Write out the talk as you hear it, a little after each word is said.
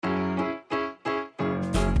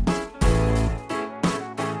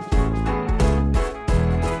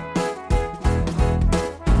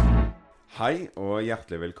Hei og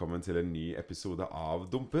hjertelig velkommen til en ny episode av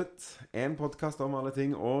Dumpet. En podcast om alle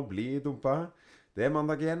ting å bli dumpa. Det er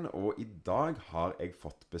mandag igjen, og i dag har jeg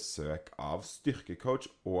fått besøk av styrkecoach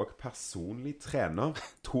og personlig trener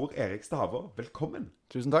Tor Erik Staver. Velkommen.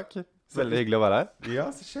 Tusen takk. Veldig hyggelig å være her. Ja,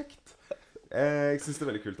 så kjekt. Jeg synes det er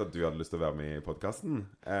veldig kult at du hadde lyst til å være med i podcasten.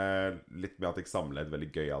 Litt med at jeg samler et veldig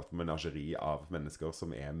gøyalt menageri av mennesker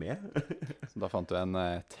som er med. Så da fant du en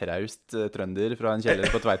traust trønder fra en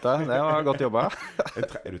kjeller på Tveita. Det var godt jobba.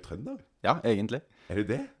 Er du trønder? Ja, egentlig. Er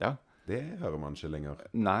du det? Ja. Det hører man ikke lenger.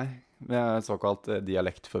 Nei, vi er såkalt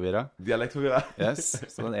dialektforvirra. Dialektforvirra? Yes,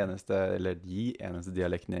 så de eneste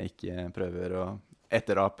dialektene jeg ikke prøver å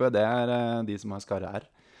etterape, det er de som har skarre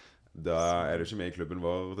R. Da er du ikke med i klubben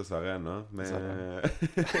vår, dessverre, ennå.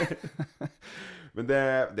 Men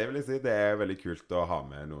det vil jeg si, det er veldig kult å ha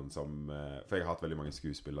med noen som... For jeg har hatt veldig mange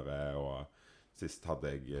skuespillere, og sist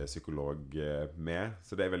hadde jeg psykolog med.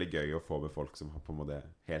 Så det er veldig gøy å få med folk som har på en måte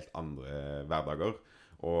helt andre hverdager.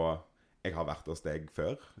 Og jeg har vært hos deg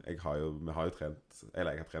før. Vi har jo trent,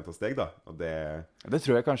 eller jeg har trent hos deg da. Og det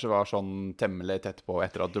tror jeg kanskje var sånn temmelig tett på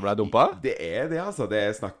etter at du ble dumpa. Det er det, altså. Det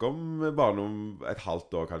er snakk om bare et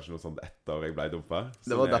halvt år, kanskje noe sånt etter jeg ble dumpa.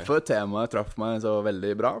 Det var derfor temaet traff meg så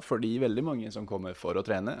veldig bra, fordi veldig mange som kommer for å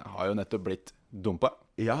trene har jo nettopp blitt dumpa.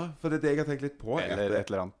 Ja, for det er det jeg har tenkt litt på. Eller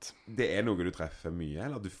et eller annet. Det er noe du treffer mye,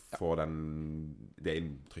 eller du får det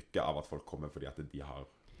inntrykket av at folk kommer fordi at de har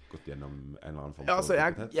gått gjennom en eller annen form for... Ja, altså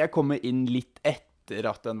jeg kommer inn litt etter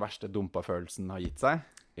at den verste dumpa-følelsen har gitt seg,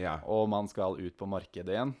 og man skal ut på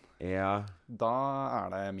markedet igjen. Ja. Da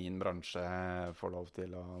er det min bransje får lov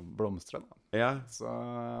til å blomstre, da. Ja. Så,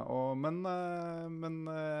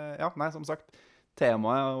 nei, som sagt,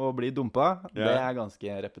 temaet å bli dumpa, det er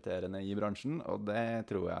ganske repeterende i bransjen, og det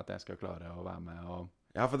tror jeg at jeg skal klare å være med og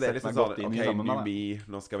ja, for det er liksom sånn, ok, newbie,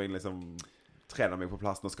 nå skal vi liksom... trene meg på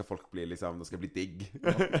plass, nå skal folk bli liksom, nå skal jeg bli digg.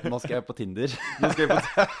 Nå skal jeg på Tinder. Nå skal jeg på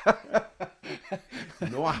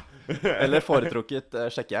Nå! Eller foretrukket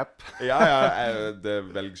sjekkeapp. Ja, det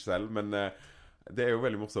velger selv, men det er jo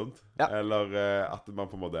veldig morsomt. Ja. Eller at man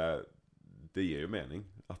på en måte, det gir jo mening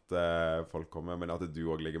at folk kommer, men at du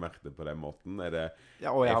også legger merke på den måten, er det...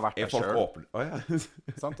 Ja, og jeg har vært der selv. Er folk åpne? Ja.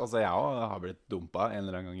 Sant? Altså, jeg har blitt dumpa en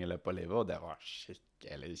eller annen gang i løpet av livet, og det var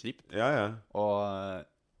skikkelig kjipt. Ja. Og...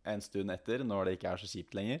 en stund etter, når det ikke er så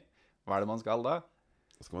kjipt lenger. Hva er det man skal da?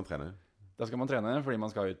 Da skal man trene. Da skal man trene fordi man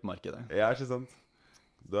skal ut på markedet. Ja, ikke sant?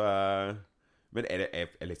 Men er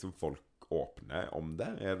liksom folk åpne om det?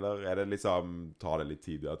 Eller er det liksom, tar det litt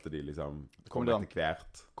tid at de liksom kommer etter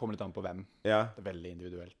hvert? Kommer litt an på hvem. Ja. Det er veldig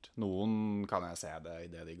individuelt. Noen kan jeg se det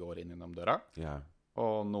i det de går inn gjennom døra. Ja.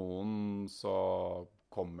 Og noen så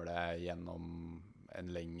kommer det gjennom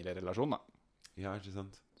en lengre relasjon da. Ja, ikke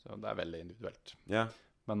sant? Så det er veldig individuelt. Ja.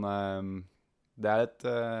 Men det er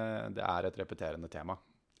et repeterende tema.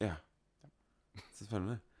 Ja. Så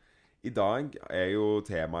spennende. I dag er jo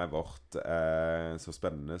temaet vårt så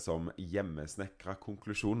spennende som hjemmesnekra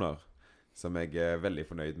konklusjoner, som jeg er veldig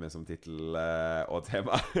fornøyd med som titel og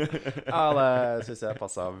tema. Ja, det synes jeg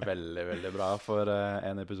passet veldig, veldig bra for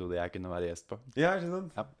en episode jeg kunne være gjest på. Ja, ikke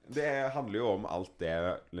sant? Ja. Det handler jo om alt det,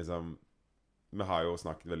 liksom... Vi har jo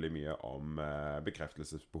snakket veldig mye om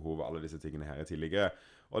bekreftelsesbehov og alle disse tingene her tidligere.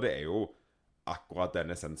 Og det er jo akkurat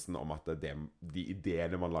den essensen om at de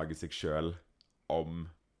ideene man lager seg selv om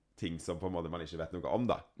ting som på en måte man ikke vet noe om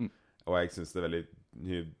da. Og jeg synes det er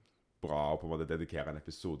veldig bra å på en måte dedikere en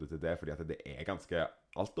episode til det, fordi at det er ganske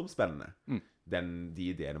altomspennende. De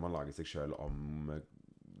ideene man lager seg selv om,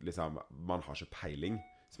 liksom, man har ikke peiling.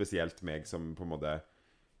 Spesielt meg som på en måte...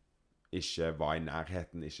 ikke var i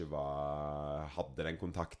nærheten, hadde den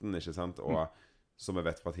kontakten, ikke sant? Og som jeg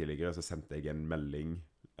vet fra tidligere, så sendte jeg en melding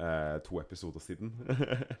 2 episoder siden.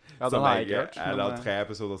 Ja, den har jeg ikke hørt. Eller 3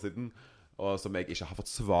 episoder siden, og som jeg ikke har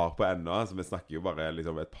fått svar på ennå. Så vi snakker jo bare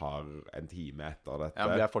liksom en time etter dette. Ja,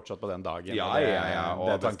 men vi er fortsatt på den dagen. Ja.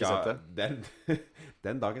 Og det tankesettet.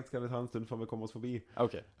 Den dagen skal vi ta en stund før vi kommer oss forbi.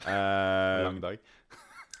 Ok, lang dag.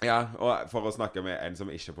 Ja, og for å snakke med en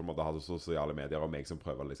som ikke på en måte har sosiale medier, og meg som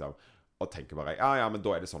prøver liksom å tenke bare, ja, men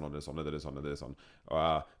da er det sånn, og det er sånn, og det er sånn, og det er sånn.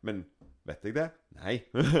 Men vet jeg det? Nei.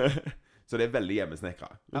 Så det er veldig hjemmesnekra.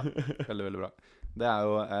 Ja, veldig, veldig bra. Det er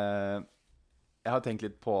jo, jeg har tenkt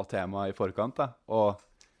litt på temaet i forkant da, og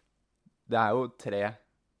det er jo 3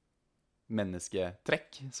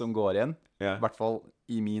 mennesketrekk som går igjen. I hvert fall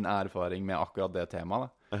i min erfaring med akkurat det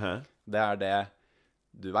temaet da. Det er det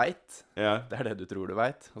du vet, det er det du tror du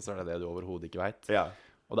vet, og så er det det du overhodet ikke vet.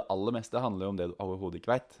 Og det aller meste handler jo om det du overhodet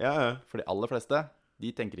ikke vet. For de aller fleste,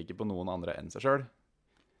 de tenker ikke på noen andre enn seg selv.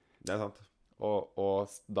 Det er sant.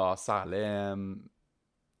 Og da særlig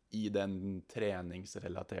i den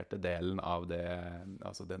treningsrelaterte delen av det,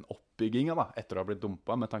 altså den oppbyggingen da, etter å ha blitt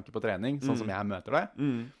dumpet med tanke på trening, sånn som jeg møter det,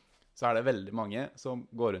 så er det veldig mange som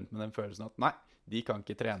går rundt med den følelsen at nei, de kan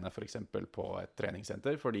ikke trene for eksempel på et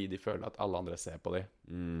treningssenter, fordi de føler at alle andre ser på dem.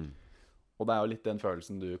 Og det er jo litt den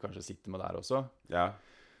følelsen du kanskje sitter med der også. Ja.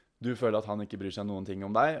 Du føler at han ikke bryr seg noen ting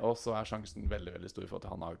om deg, og så er sjansen veldig, veldig stor for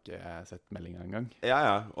at han har ikke sett meldingen en gang.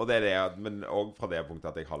 Ja, og det er det, men også fra det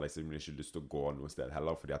punktet at jeg har liksom ikke lyst til å gå noe sted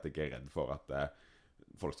heller, fordi at jeg er redd for at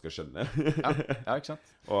folk skal skjønne. ja, ikke sant?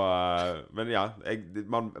 Men ja,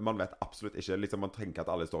 man vet absolutt ikke, liksom man tenker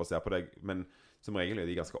at alle står og ser på deg, men som regel er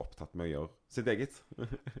de ganske opptatt med å gjøre sitt eget.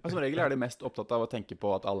 Som regel er de mest opptatt av å tenke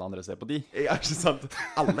på at alle andre ser på de. Ja, ikke sant?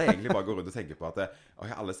 Alle egentlig bare går rundt og tenker på at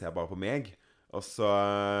alle ser bare på meg. Og så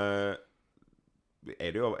er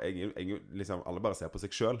det jo liksom, alle bare ser på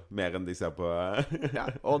seg selv, mer enn de ser på ja,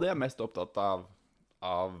 og de er mest opptatt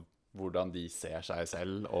av hvordan de ser seg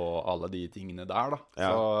selv, og alle de tingene der, da.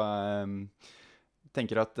 Ja. Så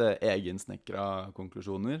tenker at egensnekra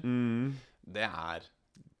konklusjoner,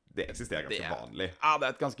 det eksisterer ganske vanlig. Ja,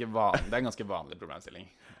 det er en ganske vanlig problemstilling.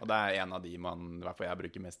 Og det er en av de i hvert fall jeg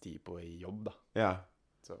bruker mest tid på i jobb, da. Ja.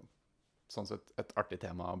 Sånn sett et artig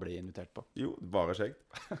tema å bli invitert på. Jo, bare kjekt.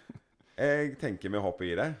 Jeg tenker vi hopper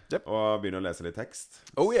i det, og begynner å lese litt tekst.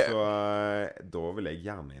 Oh, yeah. Så da vil jeg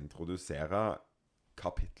gjerne introdusere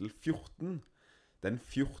kapittel 14. Den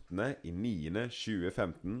 14. i 9.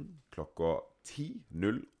 2015, klokka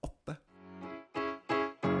 10.08.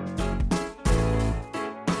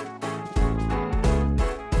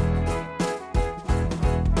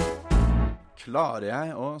 Klarer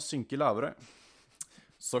jeg å synke lavere?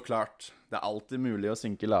 Så klart, det er alltid mulig å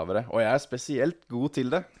synke lavere, og jeg er spesielt god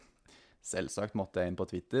til det. Selvsagt måtte jeg inn på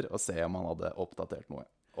Twitter og se om han hadde oppdatert noe.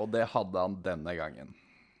 Og det hadde han denne gangen.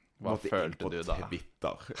 Hva følte du da?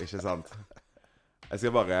 Twitter, ikke sant? Jeg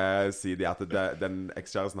skal bare si det at den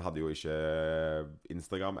ekskjæresten hadde jo ikke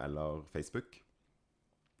Instagram eller Facebook.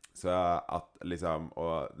 Så at liksom,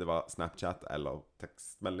 og det var Snapchat eller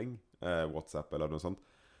tekstmelding, WhatsApp eller noe sånt,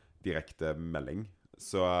 direkte melding.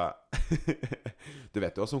 Så du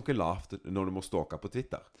vet jo også sunker lavt når du må stalke på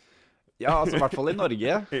Twitter. Ja, altså i hvert fall i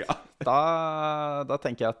Norge. Ja. Da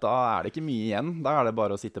tenker jeg at da er det ikke mye igjen. Da er det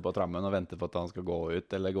bare å sitte på trammen og vente på at han skal gå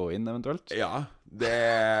ut eller gå inn eventuelt. Ja,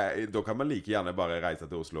 da kan man like gjerne bare reise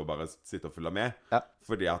til Oslo og bare sitte og følge med. Ja.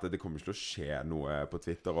 Fordi at det kommer ikke til å skje noe på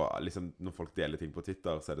Twitter. Og liksom når folk deler ting på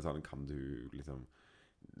Twitter, så er det sånn, kan du liksom...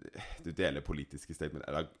 Du deler politiske statement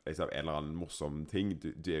eller liksom, en eller annen morsom ting.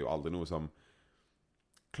 Det er jo aldri noe som...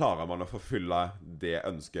 Klarer man å forfylle det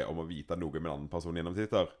ønsket om å vite noe med en annen person gjennom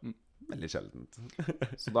Twitter? Veldig sjeldent.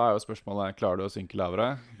 Så da er jo spørsmålet, klarer du å synke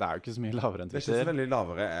lavere? Det er jo ikke så mye lavere enn Twitter. Det er ikke så veldig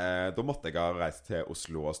lavere. Da måtte jeg ha reist til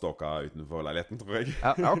Oslo og stalka utenfor leiligheten, tror jeg.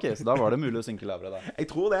 Ja, ok, så da var det mulig å synke lavere da. Jeg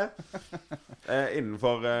tror det.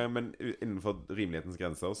 Men innenfor rimelighetens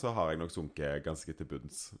grenser så har jeg nok sunket ganske til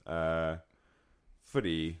bunns.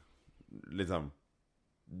 Fordi, liksom...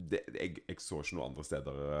 Jeg så ikke noen andre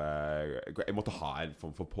steder. Jeg måtte ha en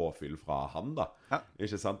form for påfyll fra han da. Ja.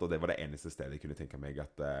 Ikke sant? Og det var det eneste stedet jeg kunne tenke meg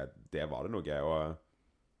at det var det noe. Og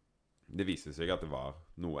det viste seg at det var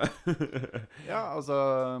noe. Ja, altså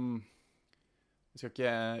jeg skal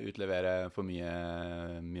ikke utlevere for mye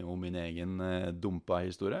om min egen dumpa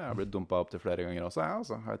historie. Jeg har blitt dumpa opp til flere ganger også. Ja,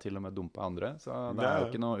 altså. Har jeg til og med dumpa andre. Så det er jo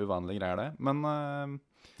ikke noe uvanlig greier det. Men...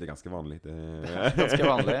 Det er ganske vanlig. Det er ganske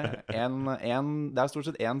vanlig. Det er stort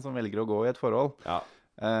sett en som velger å gå i et forhold. Ja.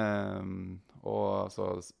 Og så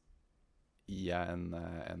gir jeg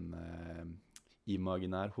en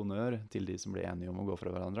imaginær honnør til de som blir enige om å gå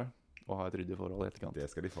fra hverandre og ha et ryddig forhold i etterkant. Det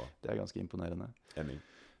skal de få. Det er ganske imponerende. Enig.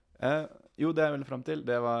 Jo, det jeg ville frem til,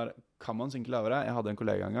 det var, kan man synke lavere? Jeg hadde en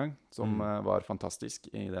kollega en gang som var fantastisk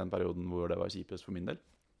i den perioden hvor det var kjipest for min del.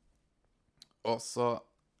 Og så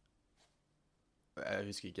jeg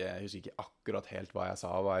husker ikke akkurat helt hva jeg sa,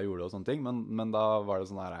 hva jeg gjorde og sånne ting, men da var det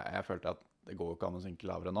sånn her, jeg følte at det går ikke an å synke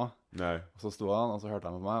lavere nå. Nei. Og så sto han, og så hørte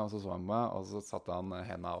han på meg, og så så han på meg, og så satte han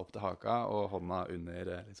hendene opp til haka, og hånda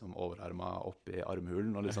under liksom overarma opp i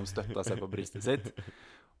armhulen, og liksom støtta seg på brystet sitt.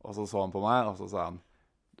 Og så han på meg, og så sa han,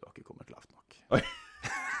 du har ikke kommet lavt nok. Oi.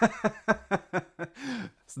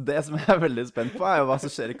 Så det som jeg er veldig spent på, er jo hva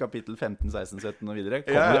som skjer i kapittel 15, 16, 17 og videre.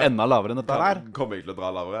 Kommer du enda lavere enn dette her? Kommer jeg til å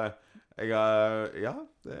dra lavere? Ja,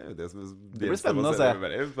 det er jo det som det blir spennende å se. Det er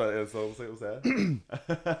veldig spennende å se.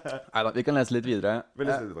 Neida, vi kan lese litt videre.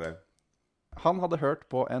 Videre. Han hadde hørt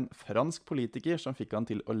på en fransk politiker som fikk han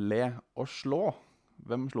til å le og slå.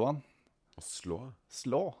 Hvem slo han? Å slå?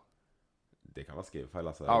 Slå. Det kan være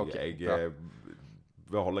skrivefeil, altså. Okay. Jeg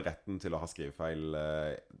beholder retten til å ha skrivefeil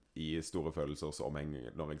i store følelser som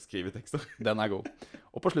når jeg skriver tekster. Den er god.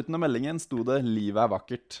 Og på slutten av meldingen sto det 'Livet er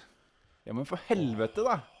vakkert'. Ja, men for helvete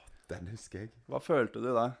da. Den husker jeg. Hva følte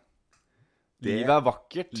du da? Livet er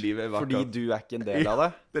vakkert, fordi du er ikke en del av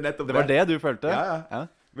det. Det var det du følte? Ja.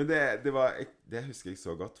 Men det husker jeg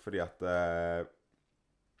så godt, fordi at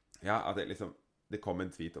at det kom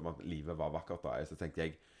en tweet om at livet var vakkert da. Så tenkte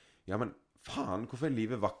jeg, ja, men faen, hvorfor er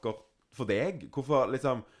livet vakkert for deg? Hvorfor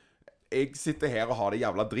jeg sitter her og har det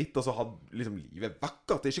jævla dritt, og så har livet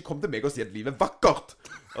vakkert. Det er ikke kom til meg og si at livet er vakkert.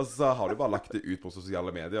 Og så har du bare lagt det ut på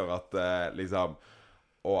sosiale medier at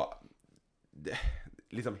og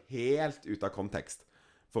helt ut av kontekst,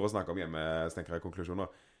 for å snakke om hjemmesnenkere konklusjoner,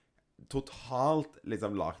 totalt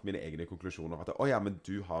lagt mine egne konklusjoner at ja, men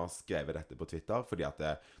du har skrevet dette på Twitter fordi at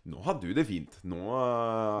nå har du det fint. Nå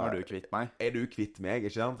er du kvitt meg. Er du kvitt meg,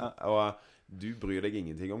 ikke sant? Ja. Og du bryr deg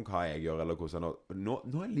ingenting om hva jeg gjør eller hvordan.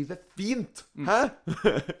 Nå er livet fint! Hæ?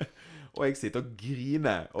 Og jeg sitter og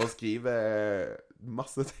griner og skriver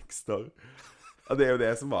masse tekster. Og det er jo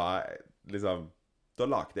det som var da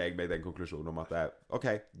lagde jeg meg den konklusjonen om at ok,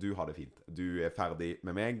 du har det fint. Du er ferdig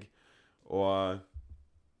med meg. Og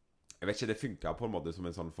jeg vet ikke, det funket på en måte som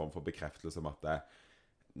en sånn form for bekreftelse om at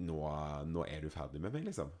nå er du ferdig med meg,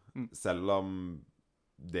 liksom. Selv om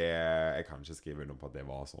jeg kan ikke skrive under på at det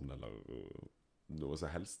var sånn, eller noe så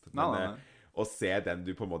helst. Men å se den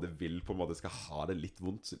du på en måte vil på en måte skal ha det litt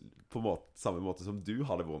vondt, på samme måte som du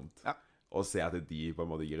har det vondt. Ja. Og se at de på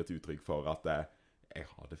en måte gir et uttrykk for at jeg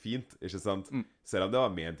har det fint, ikke sant? Selv om det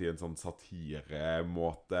var ment i en sånn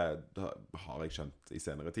satiremåte, da har jeg skjønt i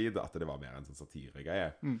senere tid at det var mer en sånn satiregreie.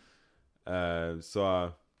 Så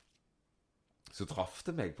traff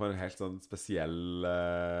det meg på en helt sånn spesiell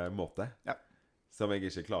måte. Ja. Som jeg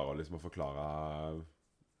ikke klarer å forklare.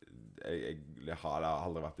 Jeg har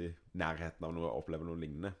aldri vært i nærheten av å oppleve noe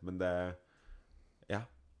lignende. Men det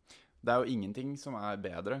er jo ingenting som er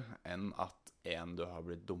bedre enn at en du har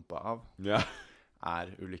blitt dumpet av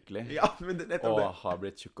er ulykkelig og har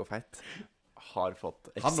blitt tjukk og feit, har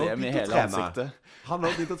fått eksem i hele ansiktet. Han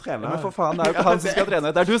har begynt å trene. Men for faen, det er jo ikke han som skal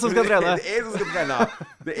trene. Det er du som skal trene. Det er jeg som skal trene.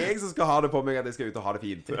 Det er jeg som skal ha det på meg at jeg skal ut og ha det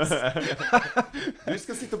fint. Du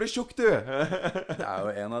skal sitte og bli tjukk, du. Det er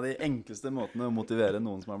jo en av de enkleste måtene å motivere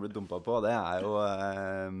noen som har blitt dumpet på. Det er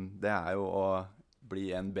jo å bli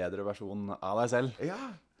en bedre versjon av deg selv. Ja.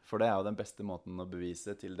 For det er jo den beste måten å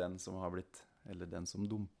bevise til den som har blitt, eller den som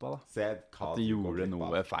dumpa, da. At de gjorde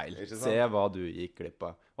noe feil. Se hva du gikk glipp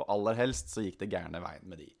av. Og aller helst så gikk det gærne veien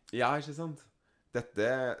med de. Ja, ikke sant?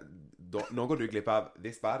 Nå går du glipp av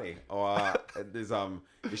this body. Og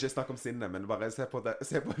ikke snakk om sinne, men bare se på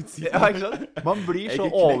utsiden. Ja, ikke sant? Man blir så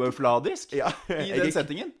overfladisk i den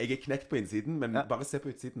settingen. Jeg er knekt på innsiden, men bare se på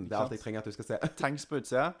utsiden. Det er alt jeg trenger at du skal se. Tanks på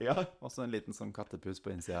utsida, og så en liten sånn kattepus på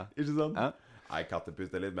innsida. Ikke sant? Ja. Nei, kattepus,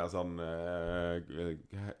 det er litt mer sånn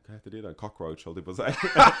hva heter de da? Cockroach, holdt jeg på å si.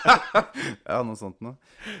 Ja, noe sånt nå.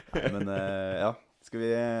 Men skal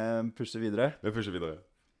vi pushe videre? Vi pusher videre.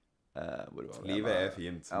 Livet er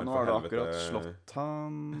fint. Ja, nå har du akkurat slått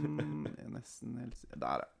han. Jeg er nesten helt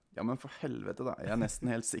der, ja, men for helvete da. Jeg er nesten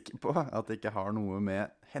helt sikker på at det ikke har noe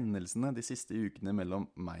med hendelsene de siste ukene mellom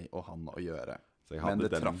meg og han å gjøre. Men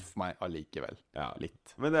det traff meg allikevel. Ja,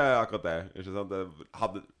 litt. Men det er akkurat det, ikke sant? Det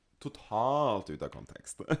hadde totalt ut av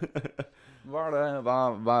kontekst. Hva er det?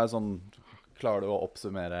 Hva er sånn... Klarer du å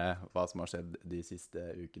oppsummere hva som har skjedd de siste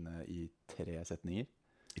ukene i 3 setninger?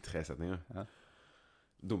 I 3 setninger? Ja.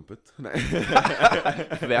 Dumpet? Nei.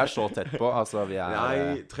 Vi er så tett på, altså vi er...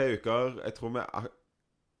 Nei, 3 uker, jeg tror vi...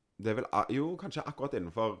 Det er vel... Jo, kanskje akkurat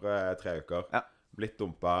innenfor 3 uker. Ja. Blitt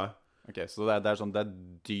dumpet. Ok, så det er sånn, det er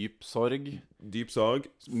dyp sorg. Dyp sorg.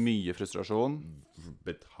 Mye frustrasjon.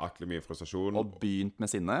 Betraktelig mye frustrasjon. Og begynt med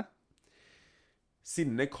sinne.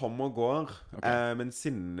 Sinne kommer og går, men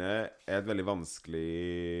sinne var veldig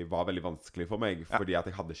vanskelig for meg, fordi at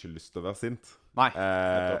jeg hadde ikke lyst til å være sint. Nei,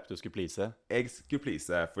 du skulle please. Jeg skulle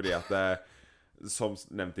please, fordi at som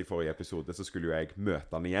nevnt i forrige episode, så skulle jo jeg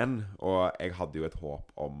møte han igjen, og jeg hadde jo et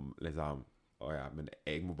håp om, men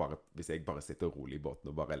jeg må bare, hvis jeg bare sitter rolig i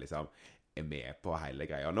båten og bare er med på hele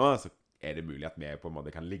greia nå, så er det mulig at vi på en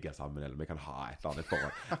måte kan ligge sammen, eller vi kan ha et eller annet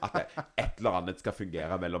forhold. At et eller annet skal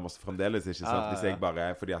fungere mellom oss fremdeles, ikke sant? Hvis jeg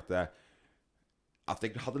bare, fordi at jeg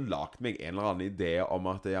hadde lagt meg en eller annen idé om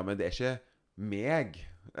at, ja, men det er ikke meg,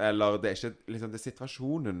 eller det er ikke, det er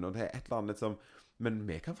situasjonen, og det er et eller annet som, men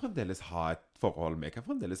vi kan fremdeles ha et forhold, vi kan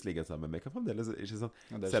fremdeles ligge sammen, vi kan fremdeles, ikke sant?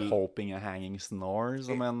 Det er hoping a hanging snore,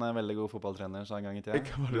 som en veldig god fotballtrener sa en gang i tiden.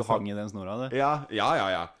 Du hang i den snora, det. Ja.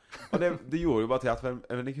 Og det gjorde jo bare til at,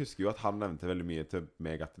 men jeg husker jo at han nevnte veldig mye til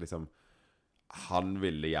meg, at han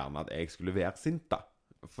ville gjerne at jeg skulle være sint da.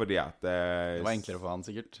 Fordi at det var enklere for han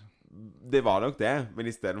sikkert. Det var nok det. Men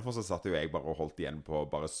i stedet for så satt jo jeg bare og holdt igjen på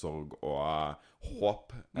bare sorg og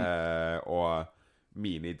håp. Og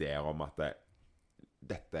mine ideer om at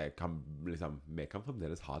dette kan liksom, vi kan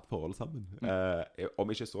fremdeles ha et forhold sammen. Om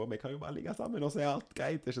ikke så, vi kan jo bare ligge sammen, og så alt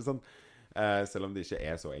greit. Ikke sånn. Selv om det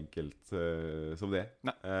ikke så enkelt som det.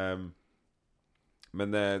 Men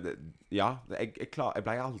ja, jeg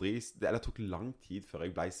ble aldri, eller det tok lang tid før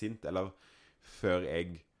jeg ble sint, eller før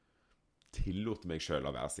jeg tillot meg selv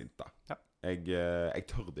å være sint da. Ja. Jeg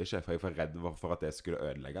tørde ikke, for jeg var redd for at det skulle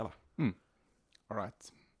ødelegge det. Alright.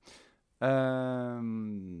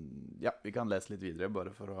 Ja, vi kan lese litt videre,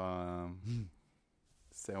 bare for å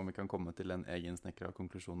se om vi kan komme til en egen snekret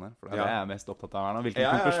konklusjon her. For det er det jeg mest opptatt av her nå.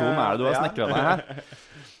 Hvilken konklusjon er det du har snekret deg her?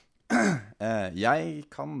 Jeg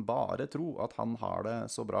kan bare tro at han har det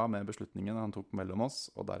så bra med beslutningen han tok mellom oss,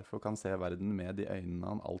 og derfor kan se verden med de øynene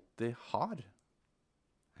han alltid har.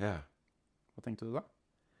 Ja. Hva tenkte du da?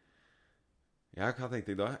 Ja, hva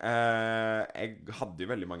tenkte jeg da? Jeg hadde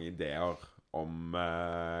jo veldig mange ideer om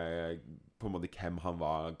på en måte hvem han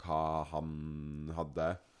var, hva han hadde,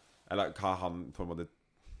 eller hva han på en måte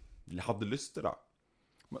hadde lyst til da.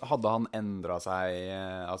 Hadde han endret seg,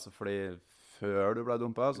 altså fordi før du ble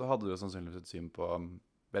dumpet, så hadde du sannsynligvis et syn på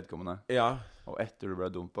vedkommende. Ja. Og etter du ble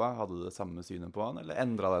dumpet, hadde du det samme synet på han, eller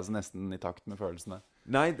endret det seg nesten i takt med følelsene?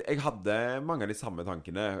 Nei, jeg hadde mange av de samme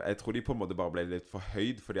tankene. Jeg tror de på en måte bare ble litt for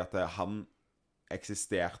høyd, fordi at han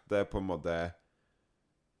eksisterte på en måte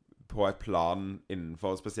på et plan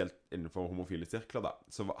innenfor, spesielt innenfor homofile sirkler da,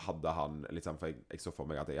 så hadde han liksom, for jeg så for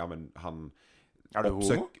meg at, ja, men han... Er du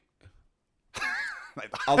homo?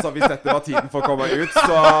 Altså, hvis dette var tiden for å komme ut,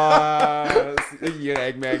 så gir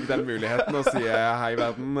jeg meg den muligheten og sier hei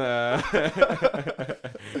verden.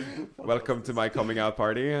 Welcome to my coming out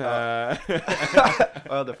party. Det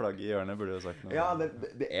flagget i hjørnet burde du sagt noe. Ja,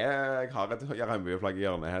 jeg har et regnbueflagg i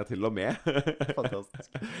hjørnet her til og med.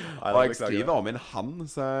 Fantastisk. Og jeg skriver om en han,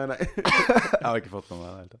 så nei. Jeg har ikke fått noe med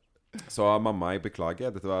det helt. Så mamma, jeg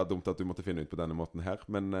beklager. Dette var dumt at du måtte finne ut på denne måten her,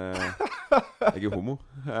 men jeg homo.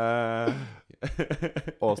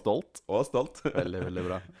 Og stolt. Og stolt. Veldig, veldig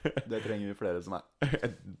bra. Det trenger vi flere som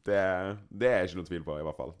det ikke noe tvil på, i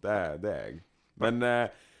hvert fall. Det jeg. Men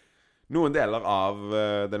noen deler av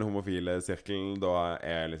den homofile sirkelen da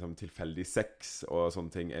liksom tilfeldig sex, og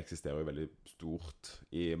sånne ting eksisterer jo veldig stort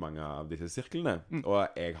i mange av disse sirklene.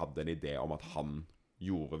 Og jeg hadde en idé om at han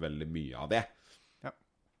gjorde veldig mye av det.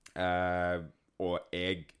 Og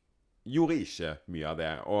jeg gjorde ikke mye av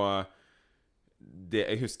det. Og det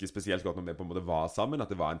jeg husker spesielt godt når vi på en måte var sammen, at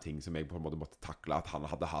det var en ting som jeg på en måte måtte takle. At han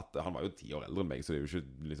hadde hatt, han var jo 10 år eldre enn meg, så det er jo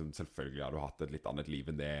ikke liksom, selvfølgelig hadde du hatt et litt annet liv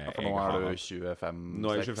enn det jeg har. For nå er du 25. Nå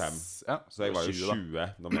er jeg 25, ja, så jeg var jo 20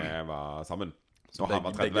 når vi var sammen. Så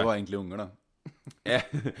begge var egentlig unger da.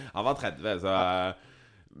 Han var 30, så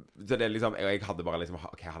det er liksom, jeg hadde bare liksom,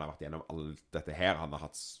 ok, han har vært gjennom alt dette her. Han har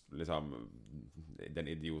hatt liksom den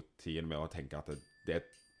idiotien med å tenke at det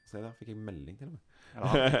se der, fikk jeg melding til og med. Ja.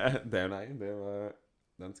 Det er jo nei, det var,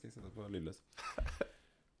 den skal jeg sette på lydløs.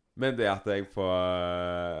 Men det at jeg får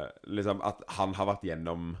liksom, at han har vært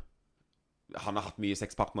gjennom, han har hatt mye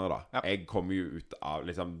sexpartnere da. Ja. Jeg kom jo ut av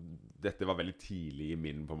liksom, dette var veldig tidlig i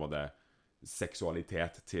min på en måte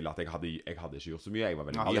seksualitet til at jeg hadde ikke gjort så mye. Jeg var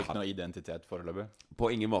veldig hadde ikke noe identitet foreløpig. På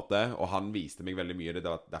ingen måte, og han viste meg veldig mye. Det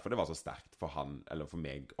var derfor det var så sterkt for han, eller for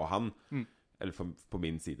meg og han, eller på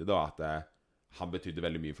min side da, at han betydde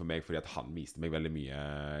veldig mye for meg, fordi at han viste meg veldig mye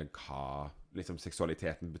hva liksom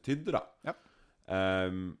seksualiteten betydde da. Ja.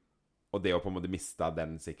 Og det å på en måte miste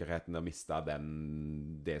den sikkerheten, og miste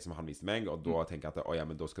det som han viste meg, og da tenker jeg at, ja,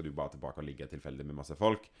 men da skal du bare tilbake og ligge tilfeldig med masse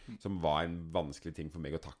folk, som var en vanskelig ting for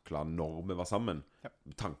meg å takle når vi var sammen. Ja.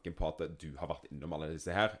 Tanken på at du har vært innom alle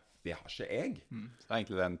disse her, det har ikke jeg. Så det er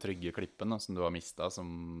egentlig den trygge klippen som du har mistet,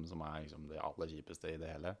 som er liksom det aller kjipeste i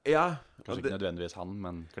det hele. Ja. Kanskje ikke nødvendigvis han,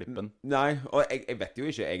 men klippen. Nei, og jeg vet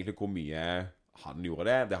jo ikke egentlig hvor mye han gjorde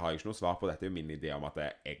det. Det har jeg ikke noe svar på. Dette er jo min idé om at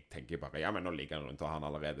jeg tenker bare, ja, men nå ligger han rundt, og han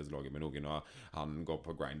allerede logger med noen, og han går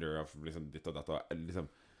på Grindr, og liksom ditt og datt, og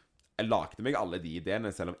liksom, jeg lagde meg alle de ideene,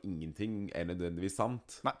 selv om ingenting er nødvendigvis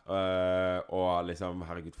sant. Og liksom,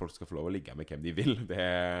 herregud, folk skal få lov å ligge med hvem de vil. Det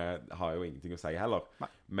har jo ingenting å si heller.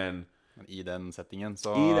 Men i den settingen,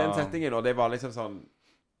 så... I den settingen, og det var liksom sånn,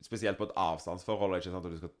 spesielt på et avstandsforhold, ikke sant,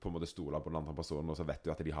 og du skal på en måte stole på den andre personen, og så vet du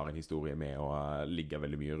at de har en historie med å ligge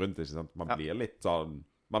veldig mye rundt, ikke sant? Man blir litt sånn,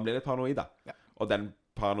 man blir litt paranoid da. Ja. Og den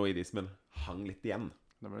paranoidismen hang litt igjen.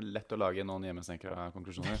 Det blir lett å lage noen hjemmesnenkere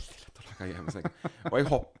konklusjoner. Lett å lage hjemmesnenkere. Og jeg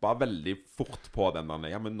hoppet veldig fort på den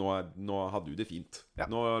der, ja, men nå har du det fint. Ja.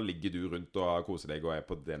 Nå ligger du rundt og koser deg og er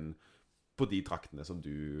på de traktene som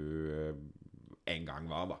du en gang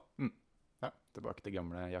var da. Ja, tilbake til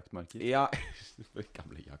gamle jaktmarker. Ja,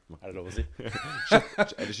 gamle jaktmarker. Er det lov å si? Er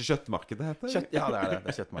det ikke kjøttmarked det heter? Ja, det er det. Det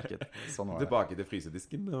er kjøttmarked. Sånn var det. Tilbake til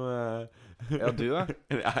frysedisken. Ja, du da?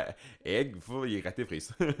 Jeg får gi rett i frys.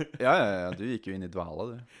 Ja, du gikk jo inn i dvala,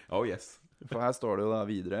 du. Oh, yes. For her står det jo da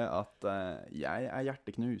videre at jeg er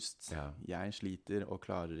hjerteknust. Ja. Jeg sliter og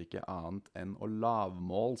klarer ikke annet enn å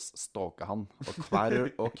lavmålsstalke han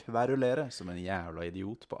og kverulere som en jævla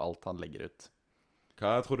idiot på alt han legger ut.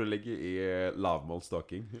 Hva tror du ligger i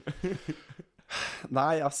lavmålsstalking?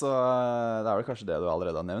 Nei, altså, det er vel kanskje det du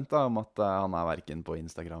allerede har nevnt da, om at han er hverken på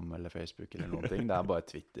Instagram eller Facebook eller noen ting. Det er bare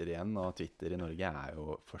Twitter igjen, og Twitter i Norge er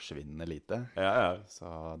jo forsvinnende lite. Ja. Så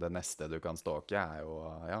det neste du kan stalke er jo,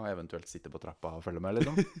 eventuelt sitte på trappa og følge med,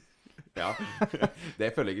 liksom. Ja, det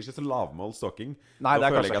føler jeg ikke så lavmålsstalking. Nei, det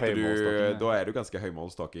er kanskje høymålsstalking. Da er du ganske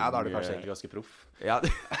høymålsstalking. Ja, da er du kanskje egentlig ganske proff. Ja,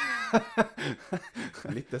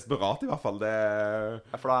 litt desperat i hvert fall.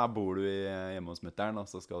 Ja, for da bor du hjemme hos mutteren, og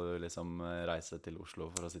så skal du liksom reise til Oslo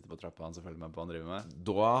for å sitte på trappa hans og følge med på hva han driver med.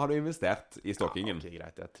 Da har du investert i stalkingen. Ja, ok,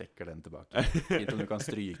 greit, jeg trekker den tilbake. Fint om du kan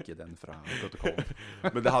stryke den fra protokollen.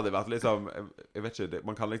 Men det hadde vært liksom, jeg vet ikke,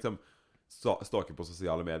 man kan liksom stalke på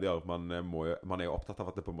sosiale medier. Man er jo opptatt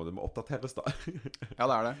av at det på en måte må oppdateres da. Ja,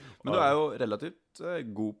 det er det. Men du er jo relativt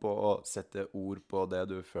god på å sette ord på det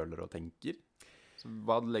du føler og tenker. Så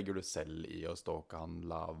hva legger du selv i å stalke han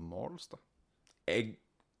lavmåls da? Jeg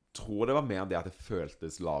tror det var mer det at det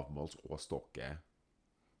føltes lavmåls å stalke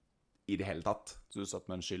i det hele tatt. Så du satt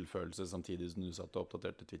med en skyldfølelse samtidig som du satt og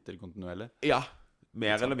oppdaterte Twitter kontinuerlig? Ja,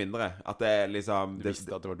 mer eller mindre. At det liksom... Du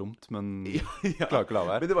visste at det var dumt, men ja. klarer ikke å la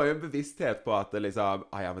være. Men det var jo en bevissthet på at det liksom...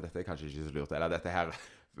 ja, men dette er kanskje ikke så lurt. Eller dette her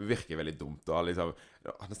virker veldig dumt. Og liksom...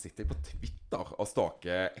 nå sitter jeg på Twitter og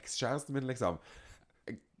stalker ekskjæresten min, liksom.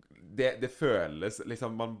 Det føles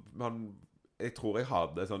liksom... jeg tror jeg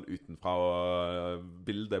hadde sånn utenfra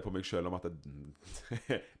bilde på meg selv om at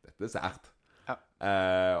dette er sært. Ja.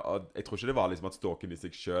 Og jeg tror ikke det var liksom at stalken i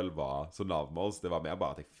seg selv var så lavmåls. Det var mer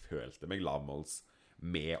bare at jeg følte meg lavmåls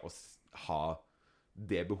med å ha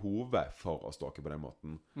det behovet for å stalke på den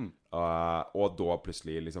måten. Og da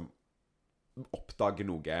plutselig liksom oppdage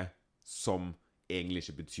noe som egentlig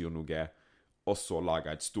ikke betyr noe, og så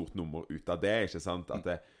lage et stort nummer ut av det, ikke sant? At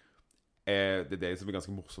det er det som er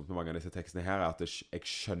ganske morsomt med mange av disse tekstene her, er at jeg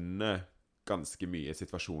skjønner ganske mye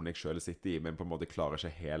situasjonen jeg selv sitter i, men på en måte klarer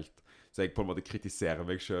ikke helt. Så jeg på en måte kritiserer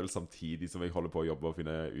meg selv samtidig som jeg holder på å jobbe og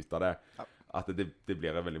finne ut av det. Ja. At det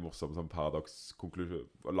blir en veldig morsom sånn paradoks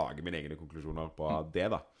å lage mine egne konklusjoner på det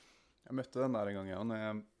da. Jeg møtte den der en gang, ja, når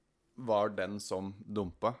jeg var den som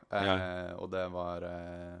dumpa. Og det var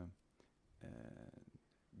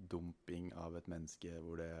dumping av et menneske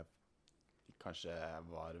hvor det kanskje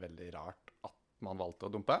var veldig rart at man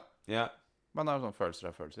valgte å dumpe. Ja. Men det er sånn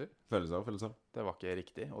følelser av følelser. Følelser. Det var ikke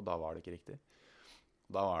riktig, og da var det ikke riktig.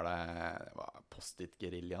 Da var det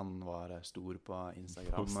Post-it-geriljaen var stor på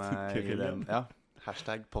Instagram. Post-it-geriljaen? Ja,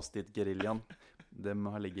 hashtag Post-it-geriljaen. De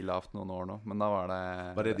har ligget lavt noen år nå, men da var det...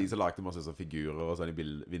 Var det de som lagde masse så figurer og sånn i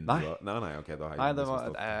vinduer? Nei, ok, da har jeg... Nei, det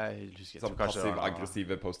var... Jeg husker sånn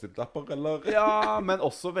passiv-aggressive Post-it-lapper, eller? Ja, men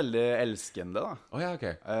også veldig elskende, da. Ja, ok.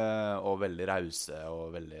 Og veldig rause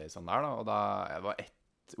og veldig sånn der, da. Og da var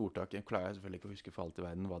ordtak, jeg klarer selvfølgelig ikke å huske for alt i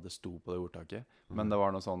verden hva det sto på det ordtaket, men det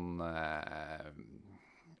var noe sånn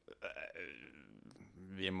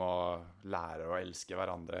vi må lære å elske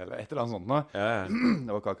hverandre, eller et eller annet sånt nå. Ja.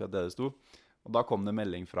 Det var ikke akkurat det sto. Og da kom det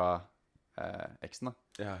melding fra eksen da.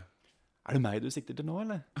 Ja. Er det meg du sikter til nå,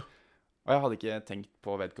 eller? Og jeg hadde ikke tenkt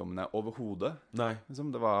på vedkommende overhodet. Nei.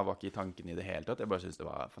 Liksom, det var ikke i tanken i det hele tatt. Jeg bare synes det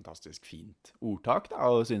var fantastisk fint ordtak da,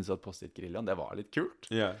 og synes at Post-it-geriljaen, det var litt kult.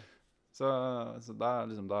 Ja. Så da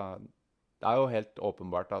liksom det er jo helt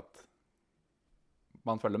åpenbart at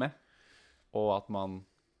man følger med, og at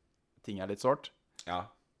ting er litt sårt. Ja.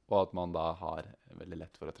 Og at man da har veldig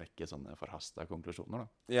lett for å trekke sånne forhastede konklusjoner da.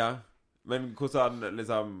 Ja, men hvordan han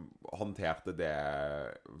liksom håndterte det?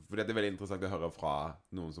 For det er veldig interessant å høre fra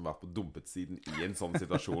noen som var på dumpet siden i en sånn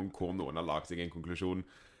situasjon hvor noen har lagt seg en konklusjon.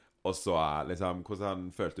 Og så liksom,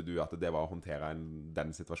 hvordan følte du at det var å håndtere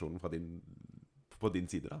den situasjonen på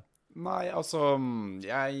din side da? Nei, altså,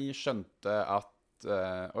 jeg skjønte at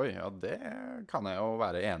oi, ja, det kan jeg jo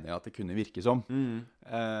være enig i at det kunne virke som.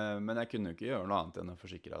 Men jeg kunne jo ikke gjøre noe annet enn å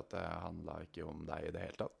forsikre at det handlet ikke om deg i det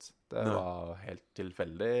hele tatt. Det var helt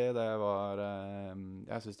tilfeldig.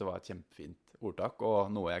 Jeg synes det var et kjempefint ordtak,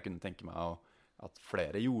 og noe jeg kunne tenke meg at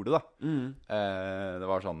flere gjorde da. Det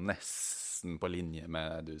var sånn nesten på linje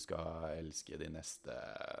med du skal elske de neste,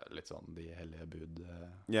 litt sånn de hellige bud.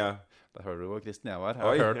 Ja. Da hører du hvor kristen jeg var. Jeg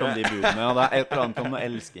har hørt om de budene, og det er et eller annet om noe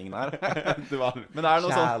elsking der. Men det er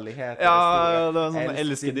noe sånn kjærlighet. Ja, det var sånn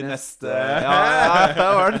elske de neste. Ja, det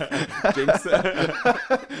var det.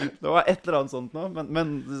 Det var et eller annet sånt nå, men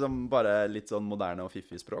liksom bare litt sånn moderne og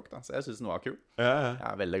fiffig språk, da. Så jeg synes den var kul. Jeg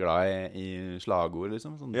er veldig glad i slagord,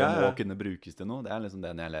 liksom. Sånn, det må kunne brukes til noe. Det er liksom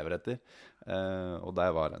den jeg lever etter. Og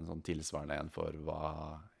der var en sånn tilsvarende en for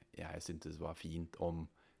hva jeg syntes var fint om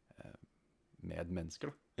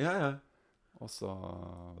medmennesker, da. Og så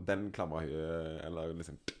den klamret eller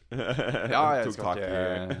liksom jeg skal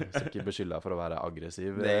ikke beskylde deg for å være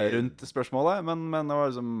aggressiv rundt spørsmålet, men det var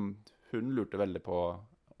liksom, hun lurte veldig på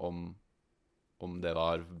om det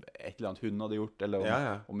var et eller annet hun hadde gjort, eller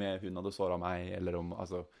om hun hadde såret meg, eller om,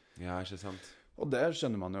 altså. Ja, ikke sant. Og det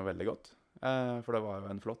skjønner man jo veldig godt. For det var jo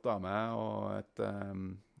en flott dame og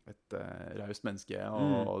et raust menneske,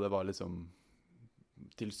 og det var liksom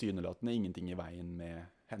tilsynelatende ingenting i veien med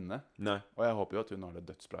henne. Nei. Og jeg håper jo at hun har det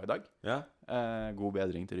dødsbra i dag. God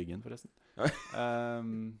bedring til ryggen, forresten.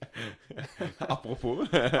 Apropos.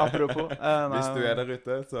 Hvis du er der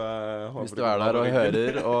ute, så håper hvis du er der og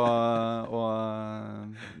hører, og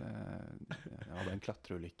jeg hadde en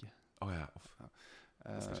klatreulykke.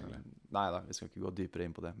 Nei da, vi skal ikke gå dypere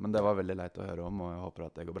inn på det. Men det var veldig leit å høre om, og jeg håper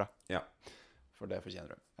at det går bra. Ja. For det fortjener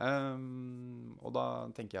du. Og da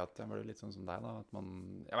tenker jeg at jeg var litt sånn som deg, da. At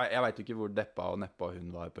jeg vet jo ikke hvor deppa og neppa hun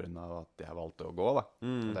var på grunn av at jeg valgte å gå, da.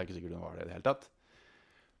 Det er ikke sikkert hun var det i det hele tatt.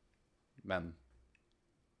 Men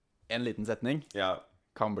en liten setning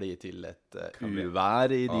kan bli til et uvær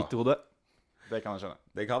i ditt hode. Det kan jeg skjønne.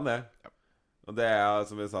 Det kan det. Ja. Og det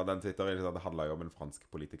som vi sa, den Twitter, det handler jo om en fransk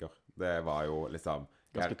politiker. Det var jo liksom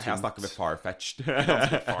her snakker vi far-fetched.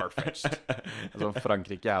 Ganske far-fetched. Altså,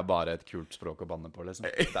 Frankrike er bare et kult språk å banne på, liksom.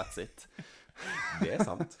 That's it. Det er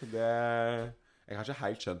sant. Jeg har ikke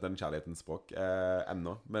helt skjønt den kjærlighetens språk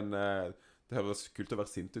ennå, men det høres kult å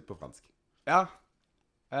være sint ut på fransk. Ja.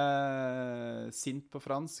 Sint på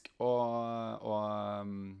fransk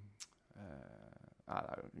Nei,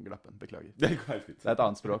 det er jo glappen, beklager. Det går helt fint. Det er et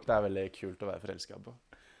annet språk det er veldig kult å være forelsket på.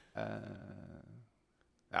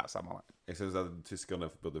 Ja, samme det. Jeg synes at tyskerne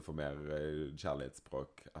burde få mer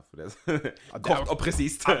kjærlighetsspråk. For det kort og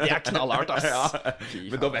presist. Ja, det er knallhardt, ass.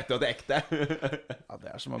 Men da vet du at det er ekte. Ja, det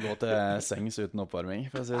er som å gå til sengs uten oppvarming,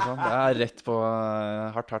 for å si det sånn. Det er rett på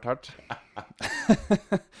hardt.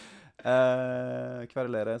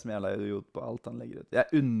 Kverulere som jeg leier idiot på alt han legger ut. Jeg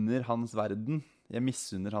unner hans verden. Jeg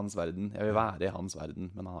misunner hans verden. Jeg vil være i hans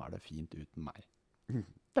verden, men han har det fint uten meg.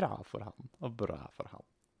 Bra for han, og bra for han.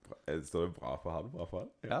 Står det bra for han? Bra for han?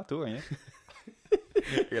 Ja, 2 ganger.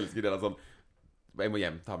 Jeg elsker det der sånn, jeg må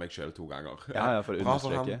hjem ta meg selv 2 ganger. Ja, for å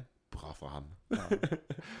understreke. Bra for han. Ja.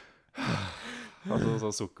 Altså,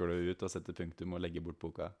 så sukker du ut og setter punktum og legger bort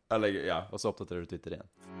boka. Og så oppdaterer du Twitter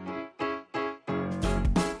igjen.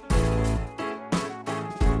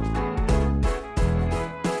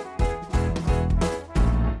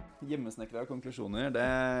 Hjemmesnekrede konklusjoner, det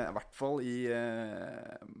er i hvert fall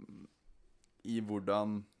i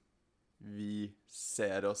hvordan vi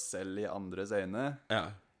ser oss selv i andres øyne.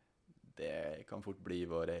 Ja. Det kan fort bli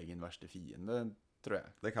vår egen verste fiende, tror jeg.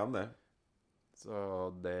 Det kan det. Så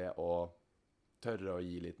det å tørre å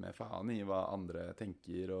gi litt mer faen i hva andre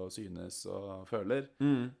tenker og synes og føler,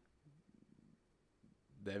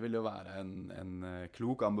 det vil jo være en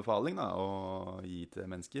klok anbefaling da, å gi til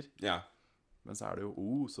mennesker. Ja. Men så er det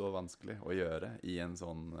jo så vanskelig å gjøre i en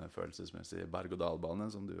sånn følelsesmessig berg-og-dal-bane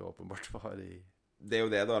som du åpenbart var i. Det er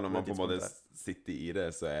jo det da, når man på en måte sitter i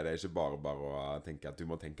det, så er det ikke bare å tenke at du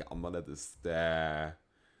må tenke annerledes. Det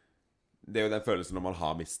er jo den følelsen når man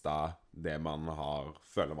har mistet det man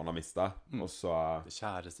føler man har mistet. Og så det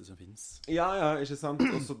kjæreste som finnes. Ja, ikke sant?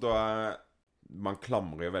 Og så da man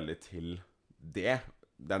klamrer jo veldig til det.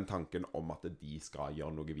 Den tanken om at de skal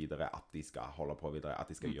gjøre noe videre, at de skal holde på videre, at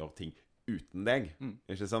de skal gjøre ting uten deg,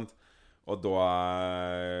 ikke sant? Og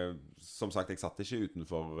da, som sagt, jeg satt ikke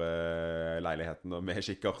utenfor leiligheten med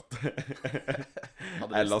kikkert.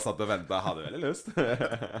 Eller satt og ventet, hadde veldig lyst.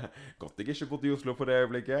 Godt jeg ikke bodde i Oslo på det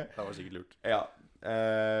øyeblikket. Det var sikkert lurt. Ja,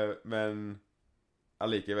 men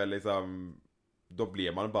allikevel liksom, da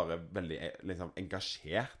blir man bare veldig liksom,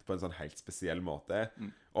 engasjert på en sånn helt spesiell måte.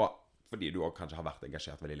 Og fordi du også kanskje har vært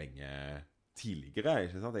engasjert veldig lenge tidligere,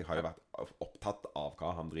 ikke sant? Jeg har jo vært opptatt av hva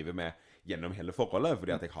han driver med gjennom hele forholdet,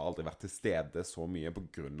 fordi at jeg har aldri vært til stede så mye på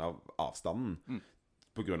grunn av avstanden.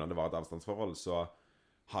 På grunn av det var et avstandsforhold, så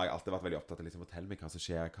har jeg alltid vært veldig opptatt av liksom, fortell meg hva som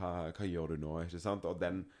skjer, hva gjør du nå, ikke sant? Og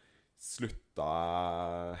den slutta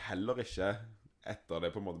heller ikke etter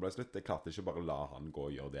det på en måte ble slutt. Jeg klarte ikke bare å la han gå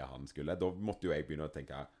og gjøre det han skulle. Da måtte jo jeg begynne å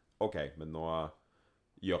tenke, ok, men nå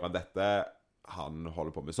gjør han dette, han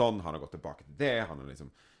holder på med sånn, han har gått tilbake til det, han har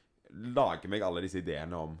liksom lager meg alle disse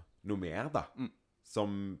ideene om noe mer da,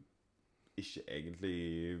 som ikke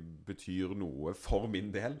egentlig betyr noe for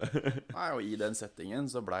min del. Nei, og i den settingen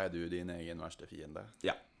så ble du din egen verste fiende.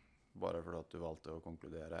 Ja. Bare fordi at du valgte å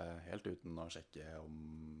konkludere helt uten å sjekke om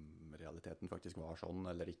realiteten faktisk var sånn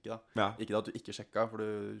eller ikke da. Ja. Ikke at du ikke sjekka, for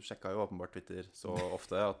du sjekka jo åpenbart Twitter så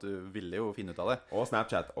ofte at du ville jo finne ut av det. Og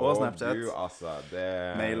Snapchat. Og Snapchat. Du, altså,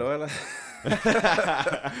 det... Mail også, eller?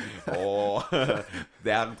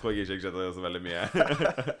 Der tror jeg ikke jeg skjedde så veldig mye.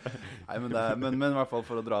 Nei, men i hvert fall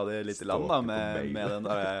for å dra det litt i land da, med den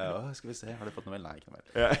der, skal vi se, har du fått noe mail? Nei, ikke noe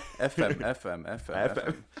mail. FM.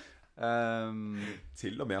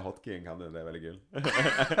 Til og med hotkeyen kan det er veldig gøy.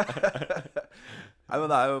 Nei, men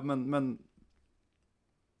det er jo men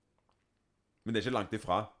det er ikke langt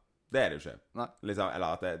ifra. Det er det jo ikke. Nei. Liksom, eller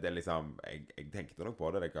at det er liksom jeg tenkte nok på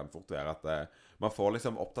det. Det kan fort være at man får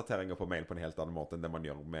liksom oppdateringer på mail på en helt annen måte enn det man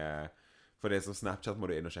gjør med. For det som Snapchat må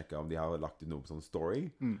du inn og sjekke om de har lagt ut noe sånn story.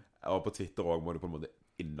 Og på Twitter også må du på en måte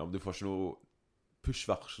innom. Du får ikke noe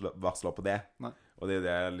push-varsler på det. Nei. Og det er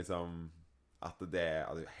det liksom at det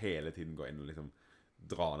hele tiden går inn og liksom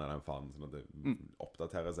drar ned den fanen sånn at det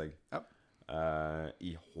oppdaterer seg. Ja.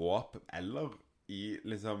 I håp, eller i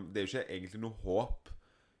liksom, det er jo ikke egentlig noe håp,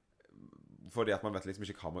 fordi at man vet liksom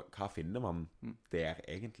ikke hva finner man der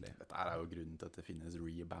egentlig. Dette er jo grunnen til at det finnes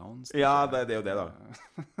rebounds. Ja, det er jo det da.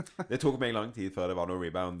 Det tok meg lang tid før det var noe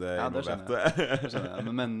rebound. Ja, det skjønner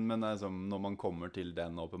jeg. Men altså, når man kommer til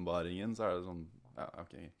den åpenbaringen, så er det sånn, ja,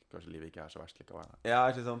 ok, kanskje livet ikke er så verst likevel. Ja,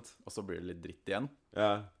 ikke sant? Og så blir det litt dritt igjen.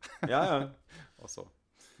 Ja. Og så.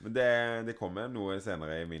 Men det kommer noe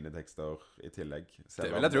senere i mine tekster i tillegg. Det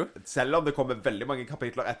vil jeg tro. Selv om det kommer veldig mange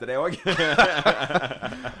kapitler etter det også.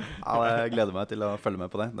 Ja, jeg gleder meg til å følge med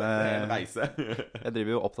på det. Det er en reise. Jeg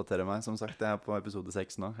driver jo og oppdaterer meg, som sagt. Jeg er på episode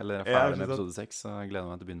 6 nå. Eller jeg er ferdig med episode 6, så jeg gleder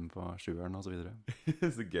meg til å begynne på 7-eren og så videre.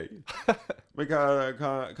 Så gøy. Men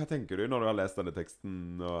hva tenker du når du har lest denne teksten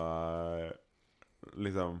og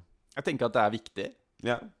liksom... Jeg tenker at det er viktig.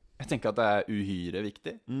 Ja. Jeg tenker at det er uhyre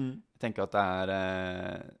viktig. Jeg tenker at det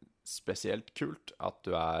er spesielt kult at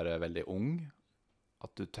du er veldig ung.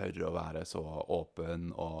 At du tør å være så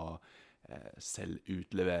åpen og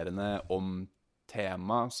selvutleverende om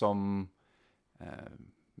tema som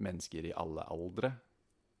mennesker i alle aldre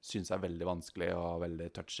synes er veldig vanskelig og veldig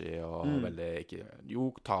touchy og veldig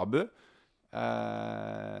tabu.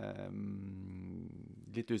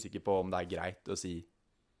 Litt usikker på om det er greit å si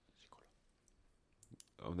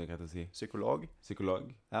om det er greit å si. Psykolog.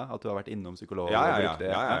 Ja, at du har vært innom psykolog. Ja,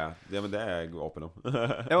 men det er jeg åpen om.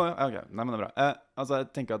 Jo, ok. Nei, men det er bra. Altså,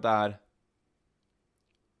 jeg tenker at det er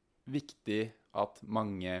viktig at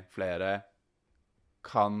mange flere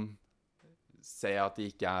kan se at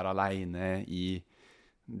de ikke er alene i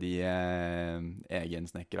de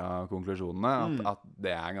egensnekra konklusjonene. At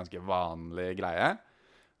det er en ganske vanlig greie.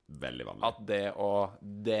 Veldig vanlig. At det å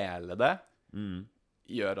dele det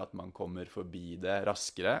gjør at man kommer forbi det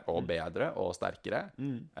raskere og bedre og sterkere.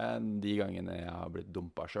 De gangene jeg har blitt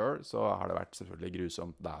dumpet selv, så har det vært selvfølgelig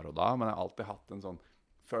grusomt der og da, men jeg har alltid hatt en sånn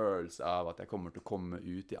følelse av at jeg kommer til å komme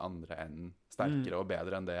ut i andre enden sterkere og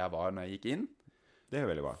bedre enn det jeg var når jeg gikk inn. Det er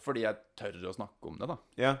veldig bra. Fordi jeg tør å snakke om det da.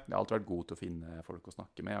 Ja. Jeg har alltid vært god til å finne folk å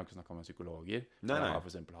snakke med. Jeg har ikke snakket med psykologer. Jeg har for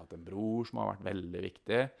eksempel hatt en bror som har vært veldig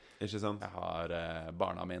viktig. Ikke sant? Jeg har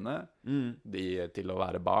barna mine. Til å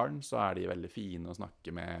være barn så er de veldig fine å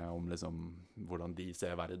snakke med om liksom, hvordan de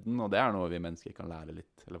ser verden. Og det er noe vi mennesker kan lære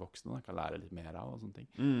litt, eller voksne da, kan lære litt mer av og sånne ting.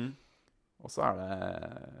 Og så er det...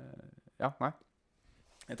 Ja, nei.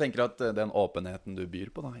 Jeg tenker at den åpenheten du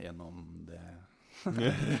byr på da, gjennom det...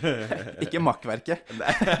 Ikke makkverket.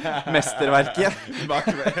 Mesterverket.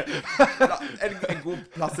 En god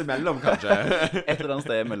plass imellom, kanskje. Et eller annet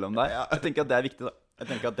sted imellom der. Jeg tenker at det er viktig da.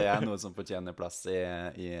 Jeg tenker at det er noe som fortjener plass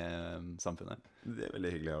i samfunnet. Det er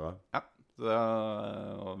veldig hyggelig å høre. Ja. Så,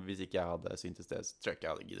 og hvis ikke jeg hadde syntes det, så tror jeg ikke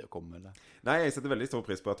jeg hadde giddet å komme eller? Nei, jeg setter veldig stor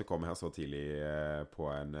pris på at du kom her så tidlig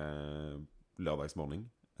på en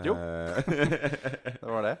lørdagsmorgen. Jo, det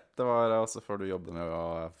var det. Det var også før du jobbet med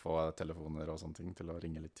å få telefoner og sånne ting til å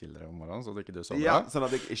ringe litt tidligere om morgenen, så at ikke du sover. Ja, sånn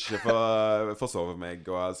at jeg ikke får sove meg,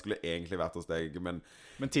 og jeg skulle egentlig vært hos deg, men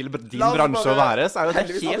til din bransje å være, så er jo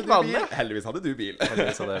det helt vanlig. Heldigvis hadde du bil.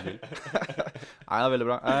 Heldigvis hadde jeg bil. Nei, det er veldig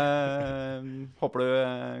bra. Håper du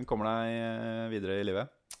kommer deg videre i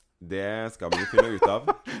livet. Det skal vi finne ut av.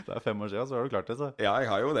 Det er 5 år siden, så har du klart det, så. Ja, jeg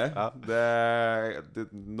har jo det. Ja.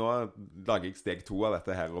 Nå lager jeg steg 2 av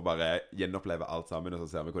dette her, og bare gjenopplever alt sammen, og så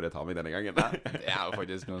ser vi hvor det tar meg denne gangen. Ja, det er jo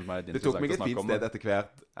faktisk noe som er litt det tok meg et interessant å fint snakke om. sted etter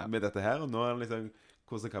hvert med dette her, og nå er det liksom,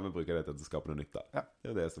 hvordan kan vi bruke dette til å skape noe nytt da? Ja.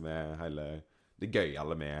 Det er det som er hele det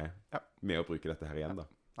gøyale med å bruke dette her igjen da.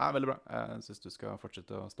 Ja, veldig bra. Jeg synes du skal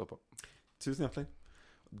fortsette å stå på. Tusen hjertelig.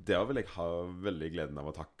 Der vil jeg ha veldig gleden av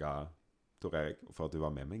å takke Tor Erik for at du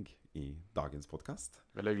var med meg i dagens podcast.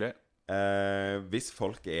 Veldig hyggelig. Hvis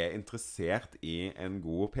folk er interessert i en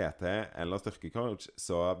god PT eller styrkecoach,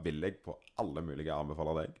 så vil jeg på alle mulige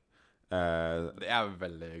anbefale deg. Det er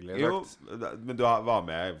veldig hyggelig sagt. Jo, men du var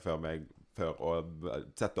med før å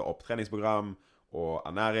sette opp treningsprogram og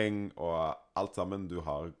ernæring og alt sammen. Du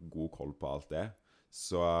har god koll på alt det.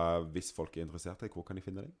 Så hvis folk er interessert i, hvor kan de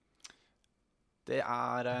finne deg? Det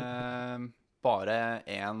er bare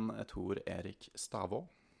en Tor Erik Stavå.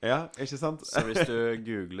 Ja, ikke sant? Så hvis du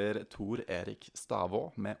googler Tor Erik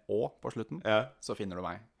Stavå med Å på slutten, så finner du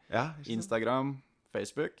meg. Ja, Instagram,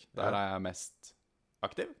 Facebook, der er jeg mest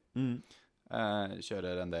aktiv.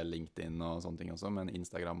 Kjører en del LinkedIn og sånne ting også, men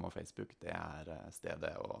Instagram og Facebook, det er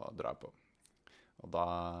stedet å dra på. Og da...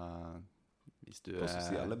 Hvis du, på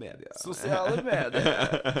sosiale medier. Sosiale medier.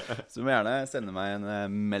 Så du må gjerne sende meg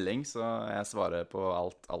en melding, så jeg svarer på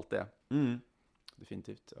alt det.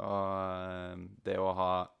 Definitivt. Og det å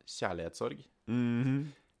ha kjærlighetssorg,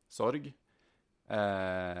 sorg,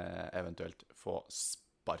 eventuelt få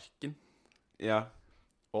sparken,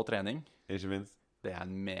 og trening, ikke minst. Det er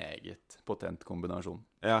en meget potent kombinasjon.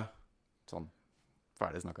 Ja. Sånn,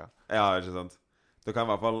 ferdig snakket. Ja, ikke sant. Da kan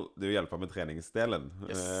i hvert fall du hjelpe med treningsdelen.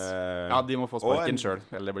 Yes. Ja, de må få sparken selv,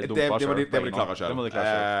 eller bli dumpa selv. Det må de klare selv. Det må de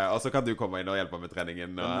klare selv. Og så kan du komme inn og hjelpe med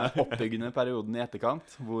treningen. Den oppbyggende perioden i etterkant,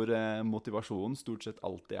 hvor motivasjonen stort sett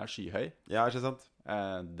alltid er skyhøy. Ja, ikke sant?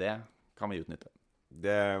 Det kan vi utnytte.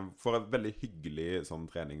 Det får et veldig hyggelig sånn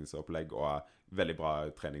treningsopplegg, og veldig bra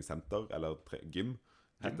treningssenter, eller gym,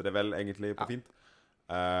 heter det vel egentlig på fint.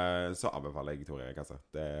 Så anbefaler jeg Tor Erik, altså.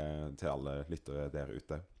 Det er til alle lyttere der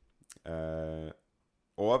ute.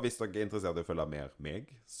 Og hvis dere er interessert i å følge mer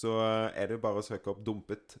meg, så er det bare å søke opp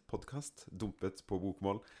Dumpet podcast, Dumpet på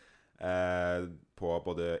bokmål, på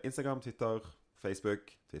både Instagram, Twitter,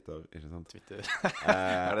 Facebook, Twitter, ikke sant? Twitter.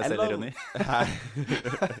 Er det selvironi?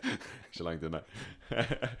 Ikke langt unna.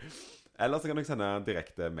 Eller så kan dere sende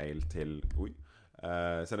direkte mail til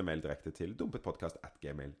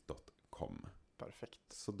dumpetpodcast@gmail.com. Perfekt.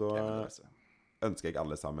 Så da ønsker jeg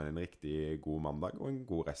alle sammen en riktig god mandag og en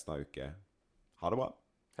god resten av uke. Ha det bra.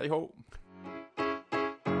 Hei ho!